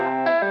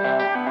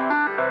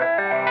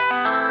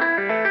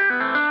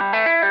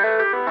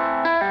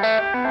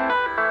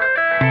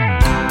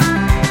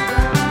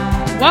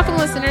Welcome,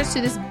 listeners,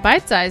 to this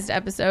bite-sized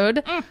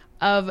episode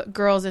of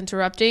Girls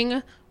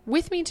Interrupting.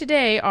 With me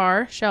today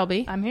are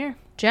Shelby. I'm here.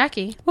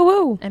 Jackie.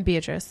 Woo-woo. And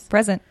Beatrice.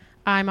 Present.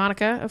 I,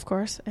 Monica, of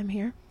course, am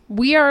here.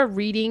 We are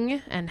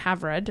reading and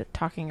have read,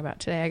 talking about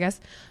today, I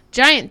guess,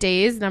 Giant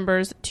Days,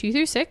 numbers 2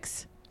 through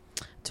 6.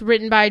 It's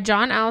written by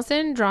John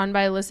Allison, drawn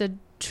by Alyssa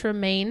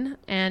Tremaine,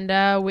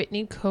 and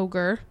Whitney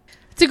Koger.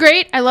 It's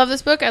great. I love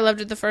this book. I loved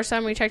it the first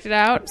time we checked it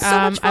out. So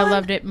much fun. I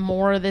loved it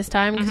more this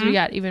time because we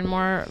got even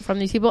more from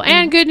these people.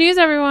 And good news,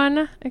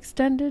 everyone.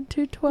 Extended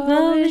to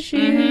 12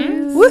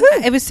 issues.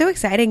 Woohoo! It was so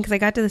exciting because I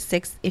got to the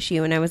 6th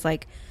issue and I was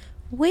like,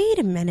 wait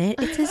a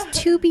minute. It says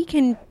to be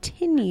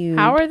continued.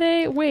 How are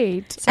they?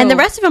 Wait. And the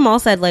rest of them all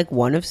said like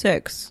 1 of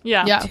 6.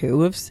 Yeah.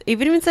 2 of 6.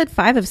 Even said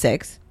 5 of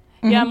 6.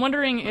 Yeah, I'm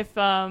wondering if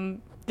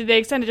did they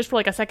extend it just for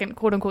like a second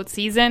quote unquote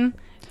season?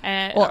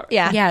 Well,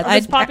 Yeah.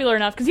 It's popular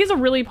enough because he has a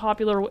really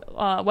popular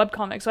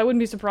webcomic, so I wouldn't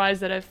be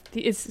surprised that if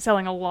he's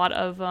selling a lot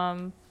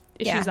of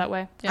issues that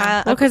way.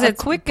 Yeah. Because a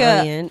quick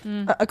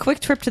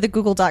trip to the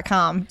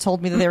Google.com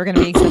told me that they were going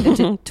to be extended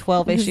to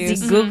 12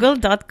 issues.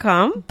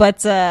 Google.com. But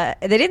they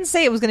didn't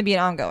say it was going to be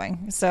an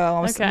ongoing.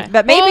 So, Okay.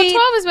 but maybe Well,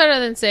 12 is better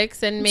than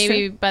 6, and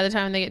maybe by the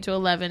time they get to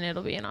 11,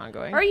 it'll be an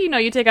ongoing. Or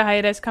you take a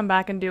hiatus, come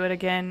back and do it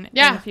again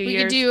in a few we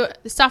years. could do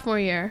the sophomore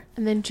year,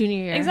 and then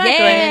junior year. Exactly.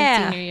 And Yeah.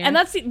 then senior year. And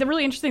that's the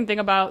really interesting thing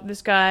about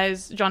this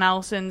guy's, John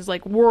Allison's,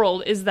 like,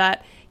 world is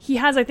that he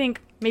has, I think,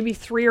 maybe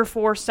 3 or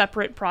 4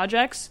 separate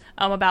projects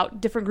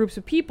about different groups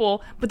of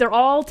people, but they're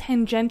all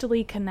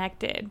tangentially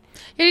connected.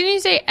 Yeah, didn't you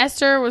say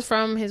Esther was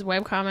from his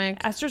webcomic?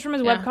 Esther's from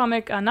his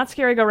webcomic, not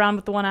Scary Go Round,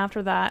 but the one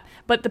after that.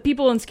 But the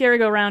people in Scary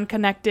Go Round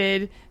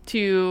connected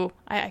to,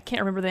 I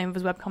can't remember the name of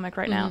his webcomic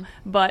right now,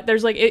 but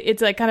there's like,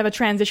 it's like kind of a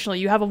transitional.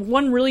 You have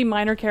one really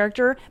minor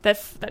character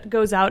that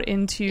goes out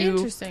into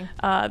Interesting.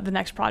 The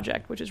next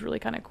project, which is really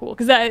kind of cool.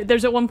 Because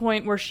there's at one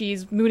point where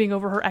she's mooning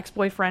over her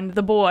ex-boyfriend,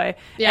 the boy,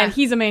 and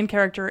he's a main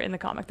character in the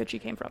comic that she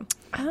came from.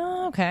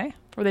 Oh, okay.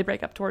 Or they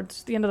break up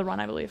towards the end of the run,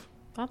 I believe.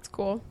 That's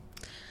cool.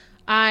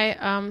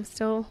 I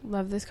still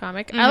love this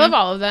comic. I love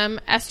all of them.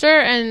 Esther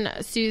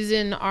and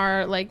Susan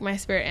are like my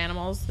spirit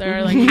animals.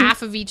 They're like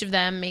half of each of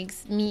them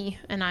makes me,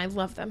 and I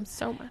love them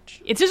so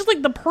much. It's just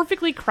like the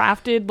perfectly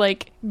crafted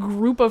like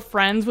group of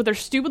friends with their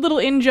stupid little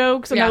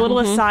in-jokes and their little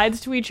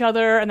asides to each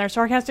other and their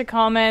sarcastic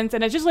comments,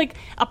 and it's just like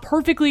a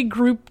perfectly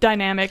group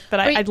dynamic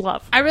that I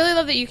love. I really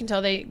love that you can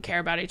tell they care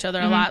about each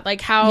other a lot. Like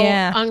how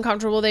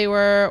uncomfortable they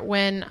were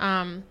when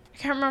I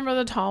can't remember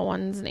the tall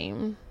one's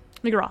name.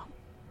 McGraw.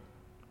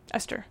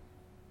 Esther.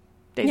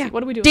 Daisy. Yeah.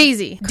 What are we doing?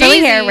 Daisy.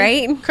 Curly hair,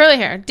 right? Curly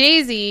hair.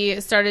 Daisy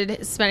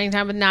started spending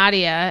time with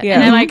Nadia. Yeah.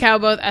 And I like how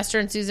both Esther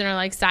and Susan are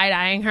like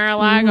side-eyeing her a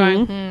lot,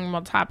 going,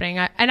 what's happening?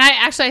 And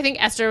I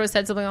think Esther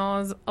said something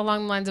along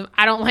the lines of,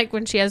 I don't like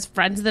when she has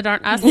friends that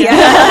aren't us.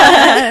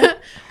 Yeah.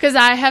 Because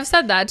I have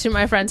said that to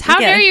my friends. How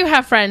dare you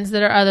have friends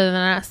that are other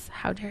than us?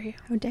 How dare you?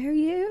 How dare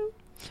you?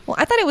 Well,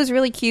 I thought it was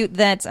really cute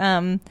that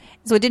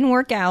so it didn't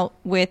work out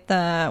with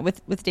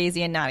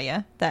Daisy and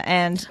Nadia. But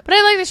I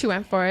like that she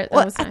went for it.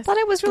 That was nice. I thought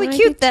it was really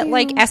cute that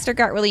like Esther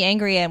got really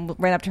angry and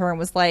ran up to her and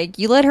was like,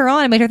 "You led her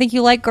on and made her think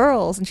you like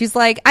girls." And she's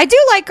like, "I do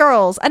like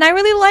girls, and I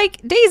really like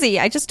Daisy.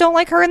 I just don't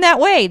like her in that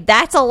way.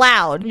 That's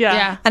allowed."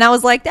 Yeah. And I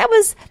was like, that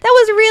was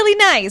really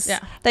nice. Yeah.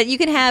 That you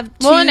can have.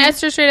 Well, and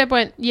Esther straight up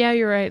went, "Yeah,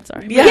 you're right.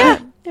 Sorry." Yeah.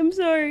 I'm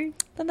sorry.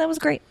 That was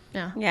great.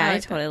 Yeah. I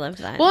liked totally it. loved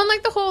that. Well, and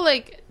like the whole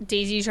like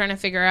Daisy trying to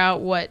figure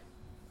out what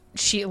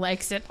she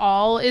likes at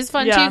all is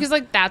fun too, because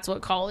like that's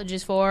what college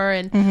is for.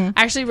 And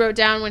I actually wrote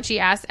down when she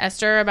asked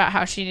Esther about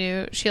how she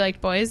knew she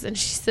liked boys, and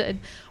she said,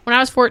 when I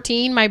was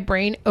 14, my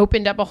brain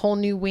opened up a whole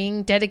new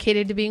wing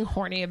dedicated to being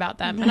horny about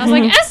them. And I was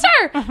like,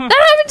 Esther, that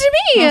happened to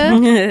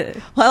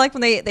me. Well, I like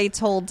when they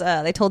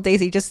told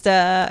Daisy just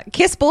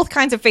kiss both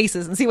kinds of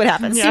faces and see what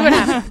happens. See what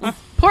happens.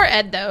 Poor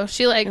Ed though,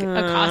 she like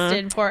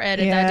accosted poor Ed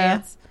at that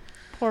dance.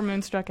 Poor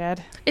Moonstruck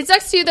Ed. It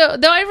sucks too though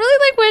I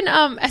really like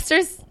when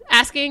Esther's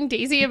asking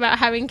Daisy about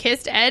having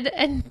kissed Ed,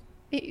 and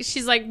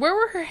she's like, where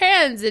were her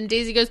hands? And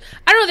Daisy goes,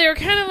 I don't know, they were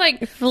kind of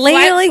like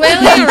flailing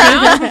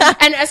around.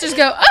 And Esther's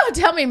go, oh,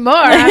 tell me more.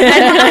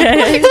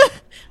 And like,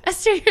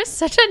 Esther, you're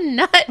such a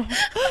nut.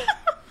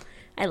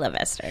 I love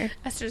Esther.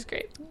 Esther's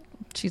great.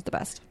 She's the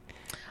best.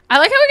 I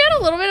like how we got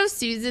a little bit of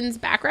Susan's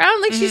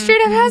background. Like she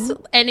straight up has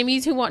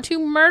enemies who want to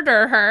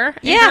murder her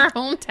in her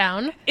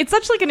hometown. It's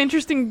such like an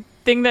interesting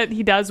thing that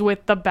he does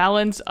with the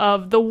balance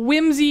of the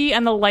whimsy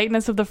and the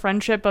lightness of the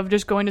friendship of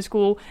just going to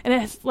school, and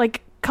it's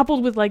like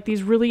coupled with like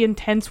these really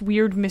intense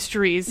weird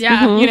mysteries, you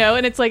know,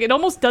 and it's like it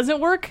almost doesn't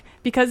work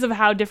because of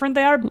how different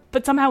they are,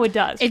 but somehow it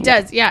does. It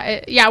does.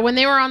 When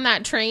they were on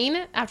that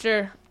train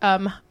after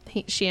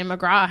she and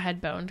McGraw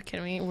had boned. We're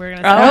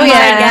gonna talk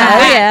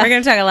about We're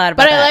gonna talk a lot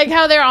about that. But that. I like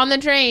how they're on the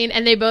train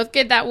and they both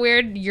get that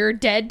weird "you're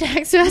dead"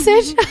 text message.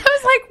 I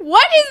was like,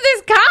 what is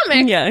this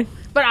comic? Yeah.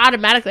 But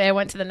automatically I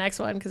went to the next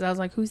one because I was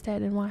like, who's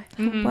dead and why?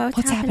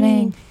 What's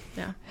happening?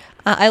 Yeah.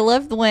 I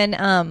loved when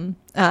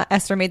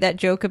Esther made that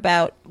joke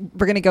about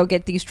we're gonna go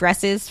get these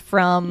dresses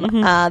from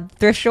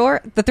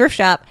the thrift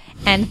shop,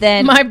 and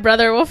then My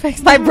brother will fix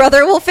them. my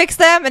brother will fix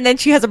them, and then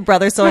she has a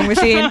brother sewing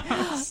machine.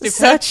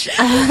 Such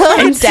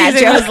And dad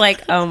Susan was joke.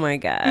 like, "Oh my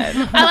god."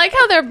 I like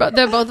how they're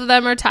both of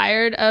them are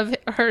tired of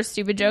her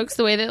stupid jokes,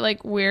 the way that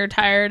like we're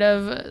tired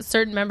of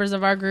certain members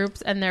of our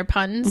groups and their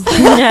puns. Kurt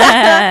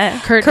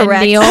and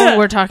Correct. Neil,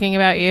 we're talking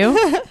about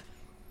you.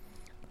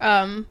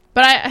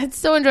 But it's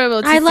so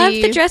enjoyable to see. I love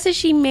the dresses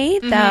she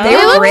made, though. They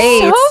were look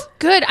great. so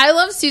good. I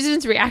love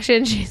Susan's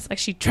reaction. She's like,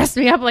 she dressed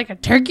me up like a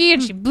turkey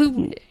and she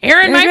blew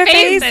air in my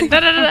face. And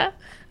da-da-da-da.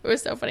 It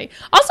was so funny.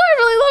 Also, I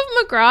really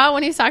love McGraw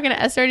when he's talking to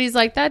Esther and he's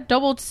like, that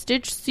double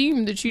stitch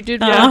seam that you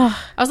did. I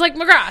was like,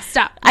 McGraw,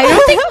 stop. I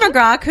don't think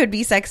McGraw could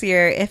be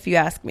sexier, if you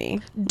ask me.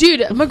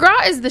 Dude,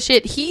 McGraw is the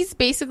shit. He's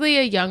basically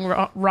a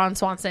young Ron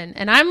Swanson.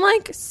 And I'm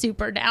like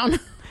super down.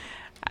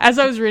 As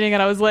I was reading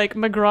it, I was like,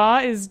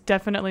 McGraw is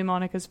definitely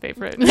Monica's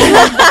favorite.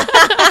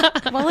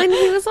 Well, and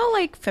he was all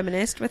like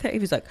feminist with her. He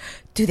was like,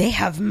 "Do they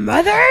have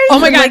mothers?" Oh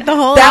my And, God. like the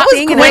whole That was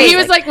thing. And When I he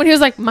was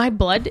like, my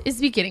blood is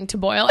beginning to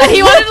boil. And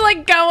he wanted to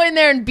like go in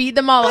there and beat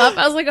them all up.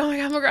 I was like, oh my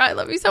God, McGraw, I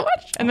love you so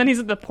much. And then he's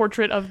at the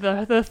portrait of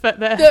the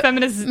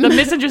feminist, the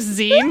misogynist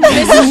zine.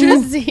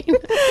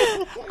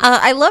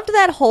 I loved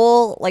that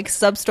whole like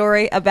sub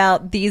story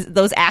about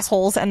those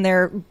assholes and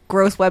their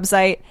gross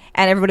website,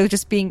 and everybody was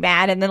just being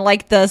mad. And then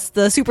like the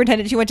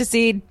superintendent she went to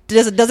see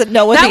doesn't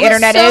know what the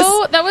internet is.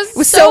 That was It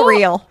was so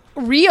real.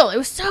 It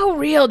was so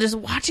real. Just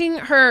watching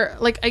her,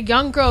 like a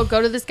young girl,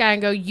 go to this guy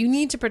and go, "You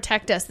need to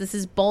protect us. This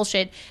is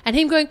bullshit." And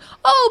him going,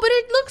 "Oh, but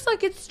it looks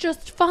like it's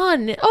just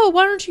fun. Oh,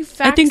 why don't you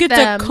fax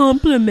them?"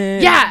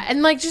 compliment. Yeah,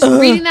 and like just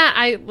reading that,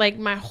 I like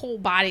my whole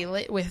body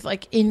lit with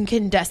like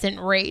incandescent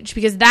rage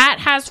because that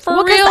has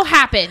for real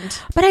happened.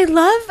 But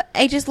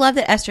I just love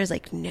that Esther's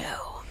like,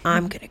 "No,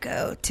 I'm gonna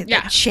go to the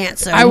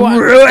chancellor. I want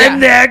ruin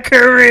their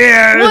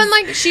careers." Well, and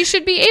like she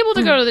should be able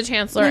to go to the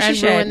chancellor No, she and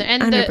should. ruin the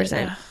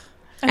 100%.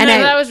 And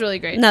that was really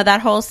great. No, that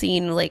whole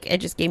scene, like, it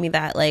just gave me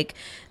that, like,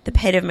 the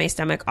pit of my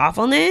stomach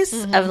awfulness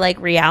of, like,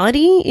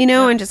 reality, you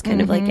know, and just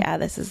kind of like, yeah,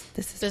 this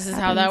is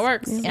how that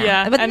works.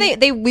 Yeah, But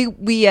then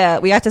we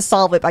got to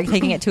solve it by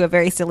taking it to a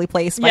very silly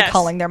place by Yes.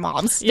 calling their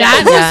moms.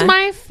 That was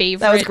my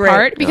favorite That was great.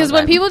 part because Love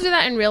when that. people do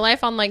that in real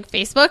life on like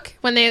Facebook,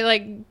 when they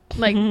like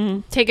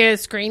take a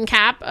screen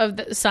cap of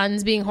the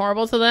sons being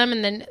horrible to them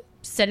and then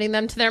sending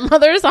them to their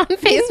mothers on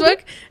Facebook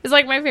is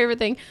like my favorite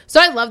thing.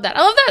 So I love that.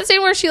 I love that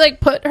scene where she like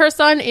put her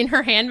son in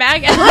her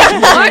handbag and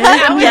like walked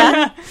out.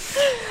 Yeah.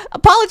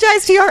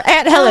 Apologize to your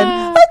Aunt Helen.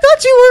 I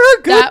thought you were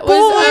a good That boy.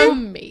 was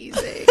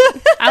amazing.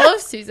 I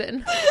love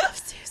Susan.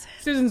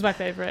 Susan's my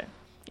favorite.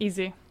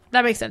 Easy.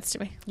 That makes sense to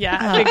me. Yeah,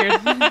 I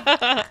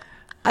figured.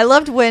 I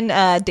loved when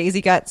Daisy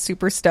got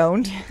super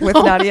stoned with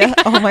Nadia.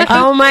 Oh my god.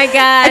 Oh my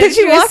god! And then she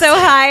she was walks- so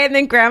high, and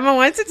then Grandma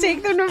wants to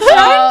take them to prom.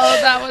 Oh,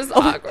 that was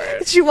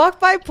awkward. She walked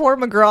by poor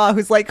McGraw,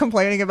 who's like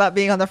complaining about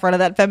being on the front of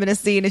that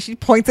feminist scene, and she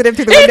points at him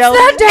through the window.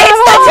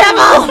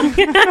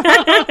 It's the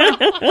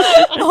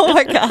devil! Oh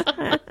my god,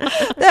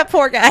 that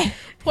poor guy.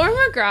 Poor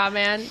McGraw,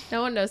 man.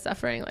 No one knows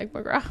suffering like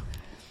McGraw.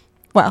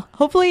 Well,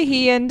 hopefully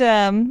he and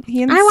I want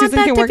Susan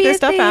that can to work be their a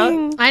stuff thing.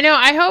 out. I know.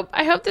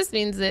 I hope this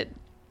means that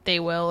they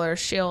will or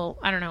she'll,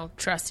 I don't know,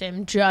 trust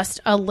him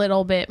just a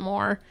little bit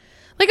more.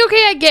 Like,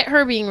 okay, I get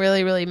her being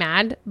really, really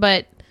mad,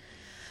 but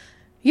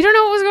you don't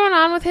know what was going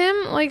on with him.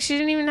 Like, she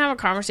didn't even have a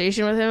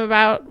conversation with him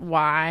about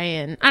why,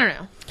 and I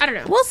don't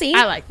know. We'll see.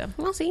 I like them.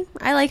 We'll see.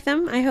 I like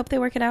them. I hope they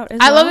work it out. As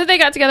I well. love that they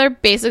got together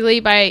basically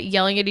by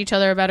yelling at each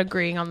other about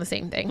agreeing on the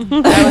same thing.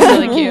 That was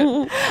really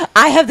cute.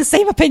 I have the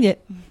same opinion.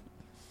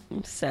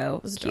 So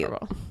It was cute.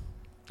 adorable.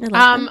 I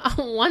love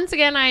them. Once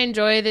again, I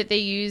enjoy that they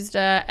used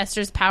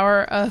Esther's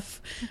power of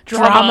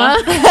drama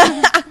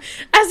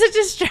as a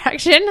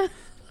distraction.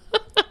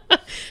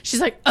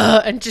 She's like,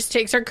 and just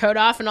takes her coat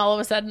off, and all of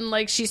a sudden,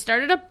 like, she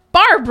started a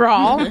bar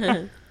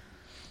brawl.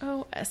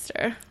 Oh,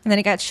 Esther. And then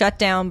it got shut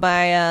down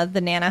by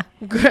the Nana.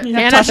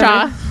 Nana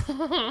Shaw.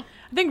 I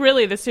think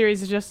really the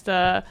series is just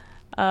an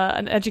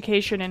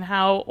education in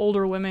how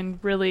older women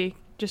really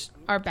just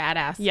Are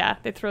badass. yeah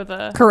they throw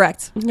the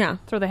Correct. Yeah,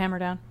 hammer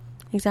down.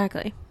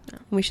 exactly.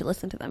 We should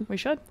listen to them. We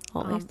should.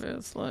 Always.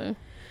 Obviously.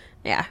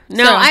 Yeah.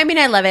 No, So- I mean,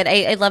 I love it.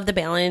 I love the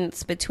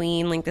balance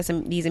between like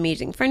these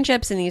amazing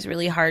friendships and these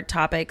really hard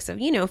topics of,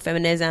 you know,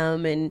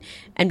 feminism and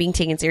being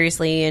taken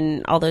seriously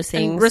and all those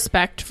things. And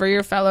respect for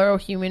your fellow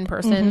human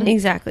person.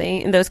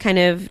 Exactly. And those kind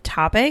of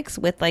topics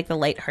with like the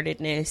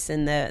lightheartedness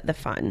and the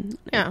fun.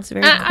 Yeah. It's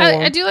very And cool.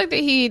 I do like that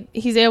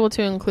he's able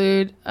to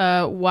include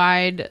a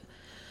wide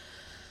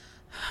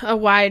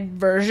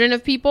version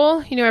of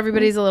people. You know,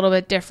 everybody's a little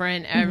bit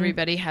different.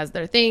 Everybody has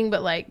their thing,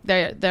 but like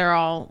they're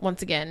all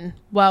once again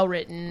well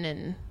written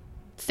and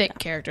thick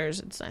characters.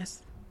 It's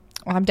nice.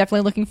 Well, I'm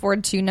definitely looking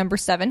forward to number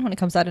 7 when it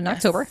comes out in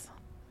October.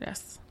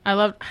 Yes. I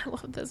love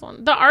this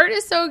one. The art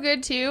is so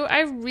good too.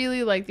 I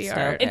really like the So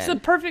art. It's the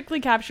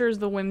perfectly captures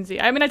the whimsy.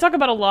 I mean, I talk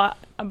about a lot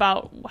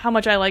about how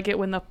much I like it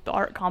when the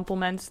art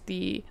complements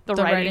the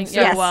writing writing,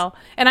 so yes. well.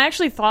 And I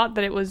actually thought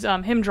that it was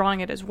him drawing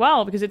it as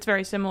well because it's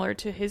very similar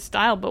to his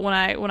style. But when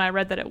I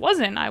read that it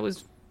wasn't, I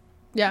was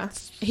yeah.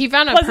 He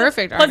found a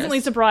perfect artist. pleasantly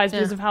surprised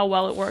because of how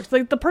well it works.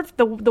 Like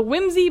the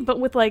whimsy,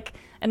 but with like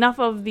enough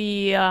of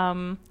the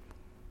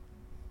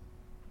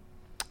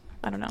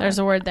I don't know. There's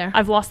a word there.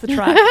 I've lost the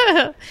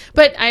track.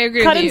 But I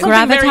agree Cut with in you.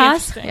 something very Gravitas?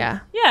 interesting. Yeah.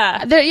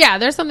 Yeah.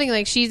 There's something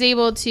like she's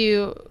able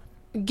to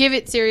give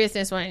it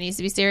seriousness when it needs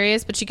to be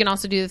serious, but she can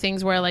also do the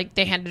things where like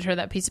they handed her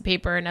that piece of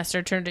paper and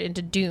Esther turned it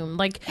into doom.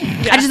 Like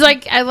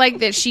I like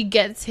that she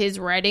gets his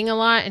writing a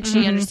lot and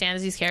she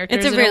understands these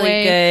characters. It's a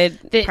really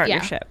good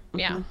partnership.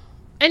 Yeah.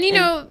 And you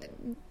know,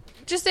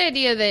 just the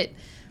idea that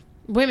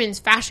women's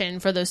fashion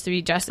for those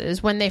 3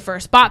 dresses, when they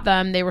first bought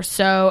them, they were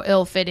so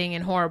ill-fitting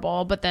and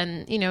horrible, but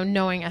then, you know,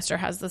 knowing Esther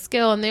has the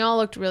skill, and they all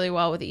looked really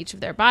well with each of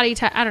their body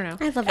type. I don't know.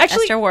 I love that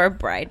Esther wore a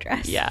bride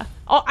dress. Yeah.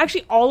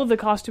 All of the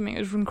costuming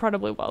is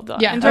incredibly well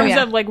done. Yeah. In terms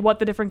of like what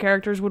the different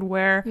characters would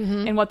wear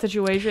in what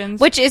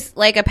situations. Which is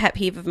like a pet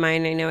peeve of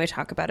mine. I know I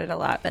talk about it a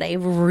lot, but I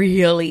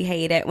really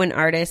hate it when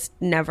artists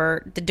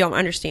don't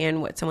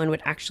understand what someone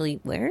would actually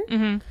wear.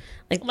 Mm-hmm.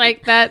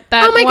 Like that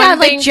oh my god,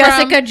 like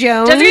Jessica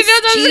Jones.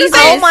 Jesus.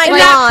 Oh my God.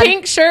 God. That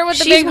pink shirt with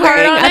the big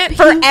heart on it.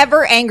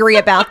 Forever angry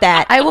about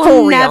that. I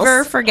will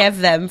never forgive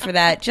them for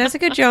that.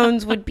 Jessica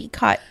Jones would be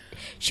caught.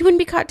 She wouldn't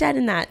be caught dead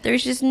in that.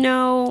 There's just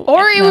no...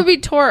 Or it would be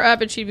tore up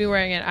and she'd be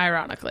wearing it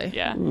ironically.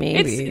 Yeah.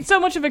 Maybe. It's so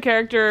much of a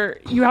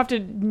character. You have to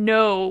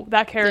know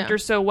that character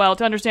so well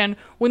to understand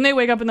when they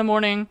wake up in the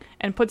morning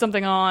and put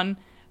something on,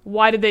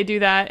 why did they do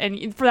that?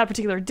 And for that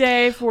particular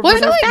day, for Well, I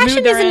feel like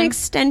fashion is an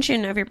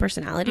extension of your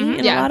personality in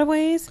a lot of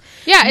ways.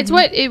 Yeah, it's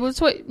what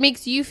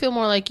makes you feel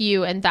more like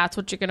you, and that's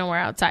what you're going to wear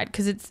outside,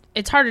 because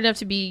it's hard enough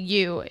to be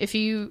you. If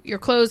your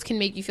clothes can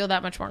make you feel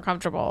that much more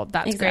comfortable,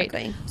 that's great.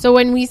 So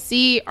when we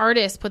see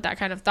artists put that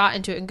kind of thought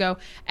into it and go,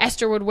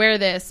 Esther would wear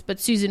this, but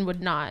Susan would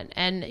not,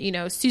 and you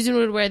know, Susan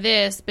would wear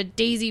this, but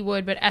Daisy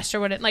would, but Esther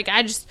wouldn't. Like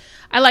I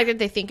like that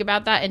they think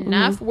about that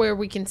enough where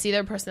we can see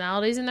their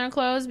personalities in their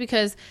clothes,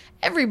 because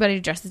everybody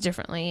dresses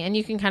differently, and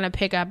you can kind of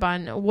pick up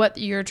on what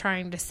you're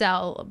trying to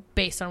sell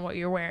based on what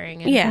you're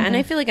wearing. And, and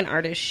I feel like an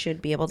artist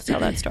should be able to tell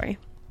that story.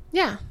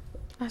 Yeah,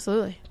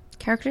 absolutely.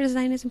 Character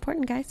design is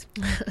important, guys.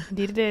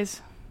 Indeed it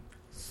is.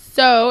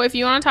 So if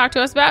you want to talk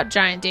to us about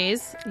Giant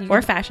Days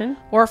Or fashion,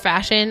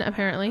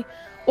 apparently,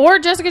 or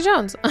Jessica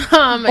Jones, or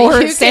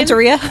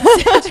Santeria.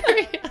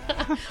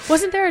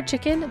 Wasn't there a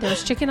chicken? There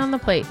was chicken on the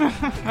plate.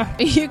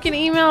 You can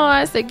email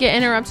us at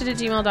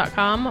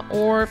getinterrupted@gmail.com,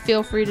 or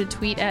feel free to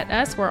tweet at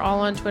us. We're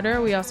all on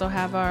Twitter. We also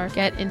have our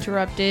Get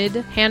Interrupted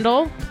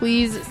handle.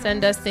 Please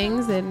send us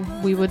things,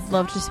 and we would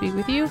love to speak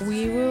with you.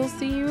 We will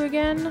see you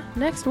again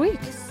next week.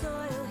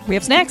 We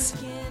have snacks.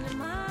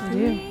 We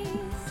do.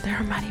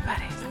 They're mighty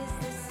buddies.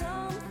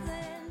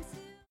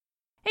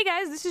 Hey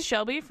guys, this is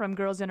Shelby from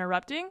Girls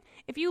Interrupting.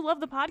 If you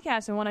love the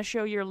podcast and want to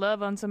show your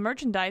love on some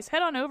merchandise,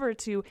 head on over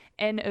to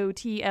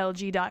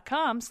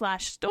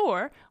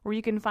notlg.com/store, where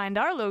you can find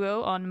our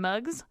logo on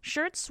mugs,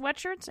 shirts,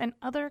 sweatshirts, and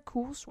other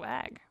cool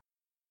swag.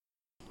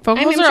 Phone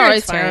calls I'm are sure always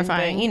it's fine,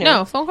 terrifying. but, you know.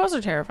 No, phone calls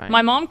are terrifying.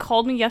 My mom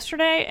called me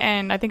yesterday,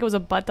 and I think it was a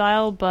butt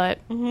dial, but...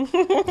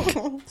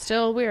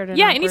 Still weird. And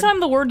yeah, awkward.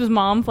 anytime the word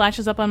mom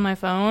flashes up on my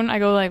phone, I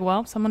go like,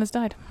 well, someone has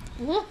died.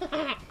 All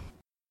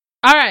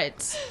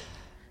right.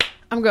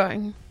 I'm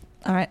going.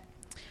 All right.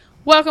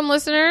 Welcome,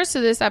 listeners, to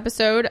this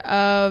episode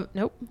of...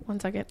 Nope. 1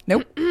 second.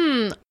 Nope.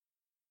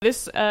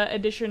 This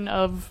edition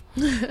of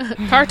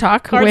Car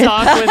Talk. Car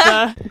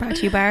Talk with... brought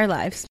to you by our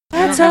lives.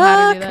 I don't know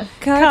how to do that.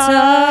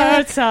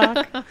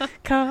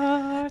 Car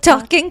Talk.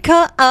 talking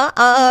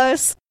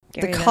cars.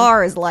 Gary The then.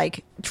 car is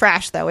like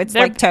trash, though. It's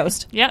They're- like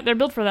toast. Yeah, they're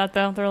built for that,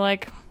 though. They're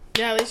like,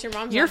 Yeah, at least your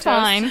mom's you're not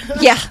toast. fine.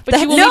 Yeah. But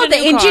you will No, need a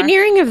the new car.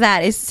 engineering of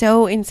that is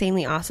so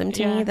insanely awesome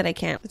to Yeah. me that I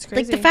can't. It's Like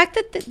crazy. the fact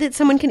that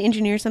someone can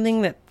engineer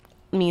something that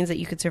means that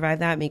you could survive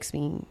that makes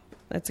me.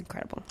 That's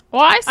incredible.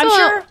 Well, I still... I'm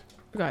sure...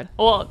 Go ahead.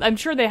 Well, I'm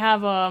sure they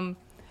have...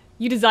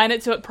 you design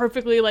it so it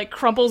perfectly like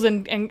crumples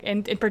and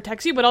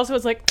protects you, but also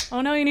it's like,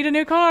 oh no, you need a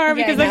new car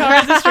because the car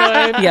is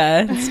destroyed.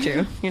 Yeah, that's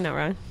true. You're not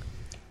wrong.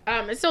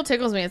 It still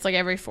tickles me. It's like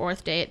every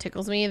 4th day it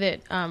tickles me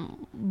that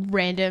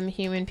random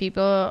human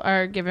people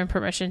are given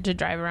permission to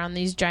drive around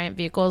these giant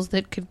vehicles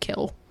that could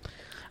kill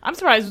I'm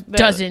surprised that,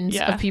 dozens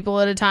of people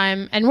at a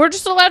time, and we're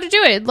just allowed to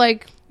do it.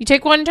 Like, you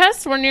take one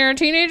test when you're a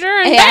teenager,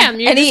 and bam,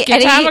 you just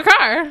get to have a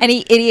car.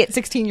 Any idiot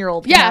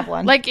 16-year-old can have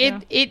one. Like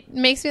it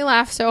makes me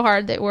laugh so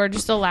hard that we're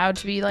just allowed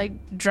to be like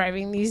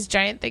driving these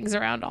giant things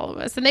around all of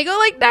us, and they go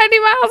like 90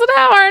 miles an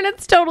hour, and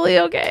it's totally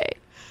okay.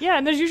 Yeah,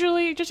 and there's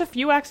usually just a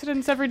few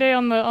accidents every day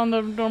on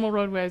the normal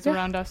roadways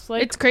around us.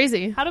 Like, It's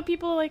crazy. how do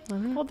people like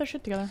hold their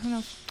shit together? Who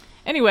knows?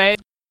 Anyway,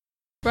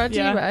 Brought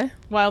to you by...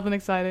 wild and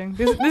exciting.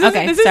 This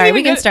Okay, isn't sorry, even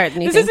we can good- start the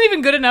This thing. isn't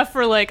even good enough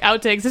for like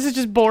outtakes. This is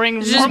just boring.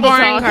 It's just normal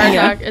boring talk. car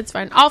talk. It's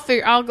fine. I'll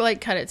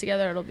like cut it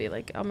together. It'll be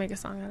like, I'll make a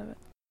song out of it.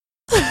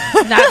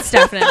 That's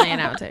definitely an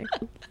outtake.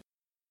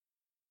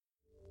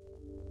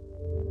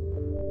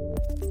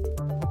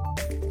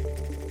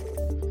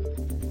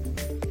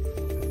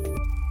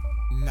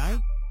 Night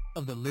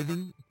of the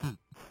Living